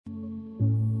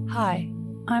Hi,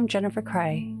 I'm Jennifer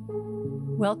Cray.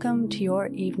 Welcome to your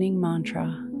evening mantra.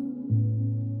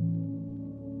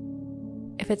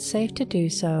 If it's safe to do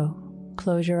so,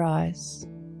 close your eyes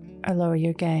or lower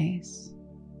your gaze.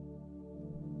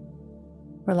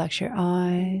 Relax your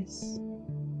eyes,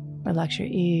 relax your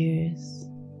ears,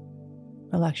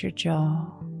 relax your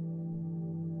jaw.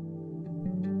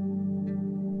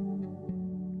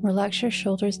 Relax your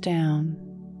shoulders down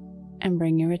and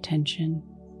bring your attention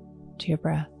to your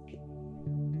breath.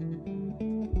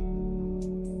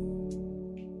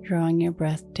 Drawing your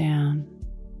breath down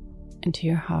into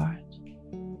your heart.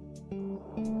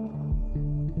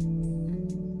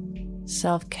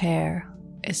 Self-care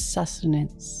is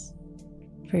sustenance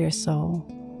for your soul,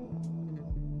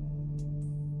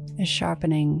 a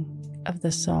sharpening of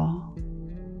the saw,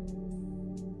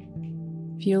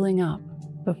 fueling up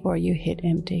before you hit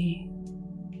empty,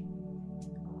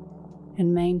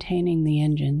 and maintaining the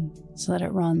engine so that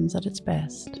it runs at its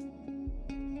best.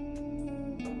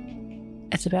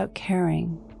 It's about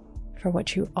caring for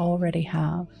what you already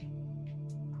have,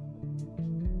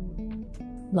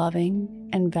 loving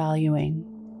and valuing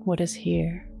what is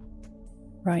here,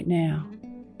 right now,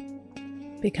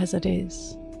 because it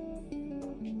is.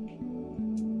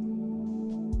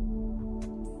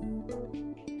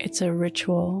 It's a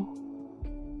ritual,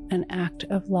 an act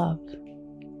of love,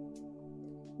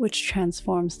 which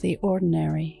transforms the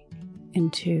ordinary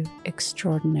into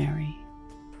extraordinary.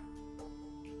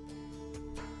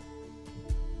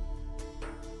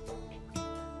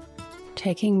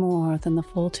 Taking more than the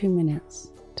full 2 minutes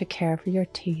to care for your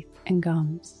teeth and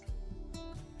gums.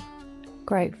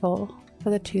 Grateful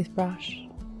for the toothbrush,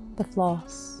 the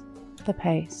floss, the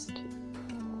paste.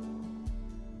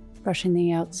 Brushing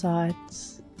the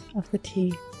outsides of the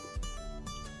teeth,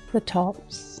 the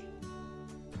tops,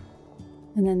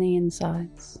 and then the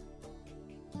insides.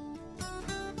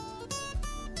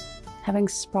 Having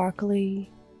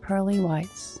sparkly, pearly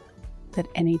whites that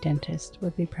any dentist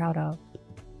would be proud of.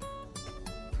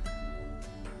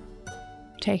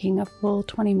 Taking a full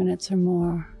 20 minutes or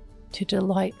more to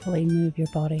delightfully move your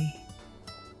body.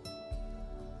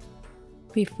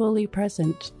 Be fully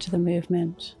present to the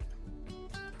movement,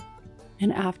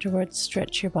 and afterwards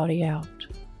stretch your body out,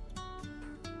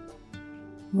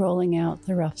 rolling out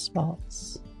the rough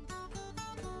spots,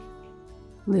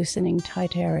 loosening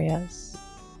tight areas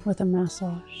with a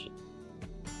massage.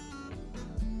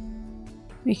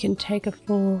 We can take a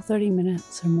full 30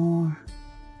 minutes or more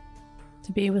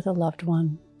to be with a loved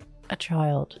one, a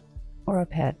child, or a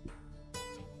pet.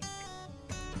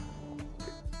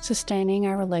 Sustaining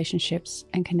our relationships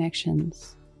and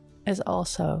connections is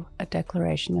also a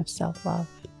declaration of self-love.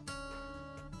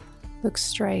 Look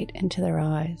straight into their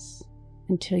eyes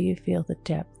until you feel the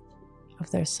depth of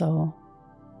their soul.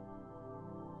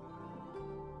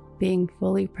 Being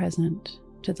fully present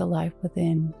to the life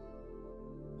within.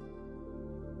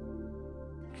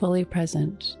 Fully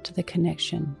present to the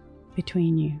connection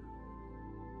between you.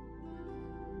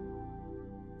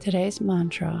 Today's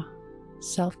mantra,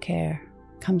 self-care,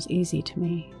 comes easy to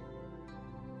me.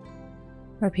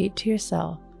 Repeat to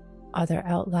yourself, either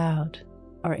out loud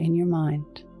or in your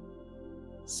mind,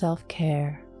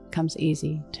 self-care comes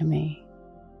easy to me.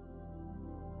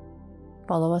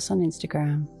 Follow us on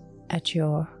Instagram at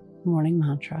Your Morning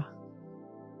Mantra.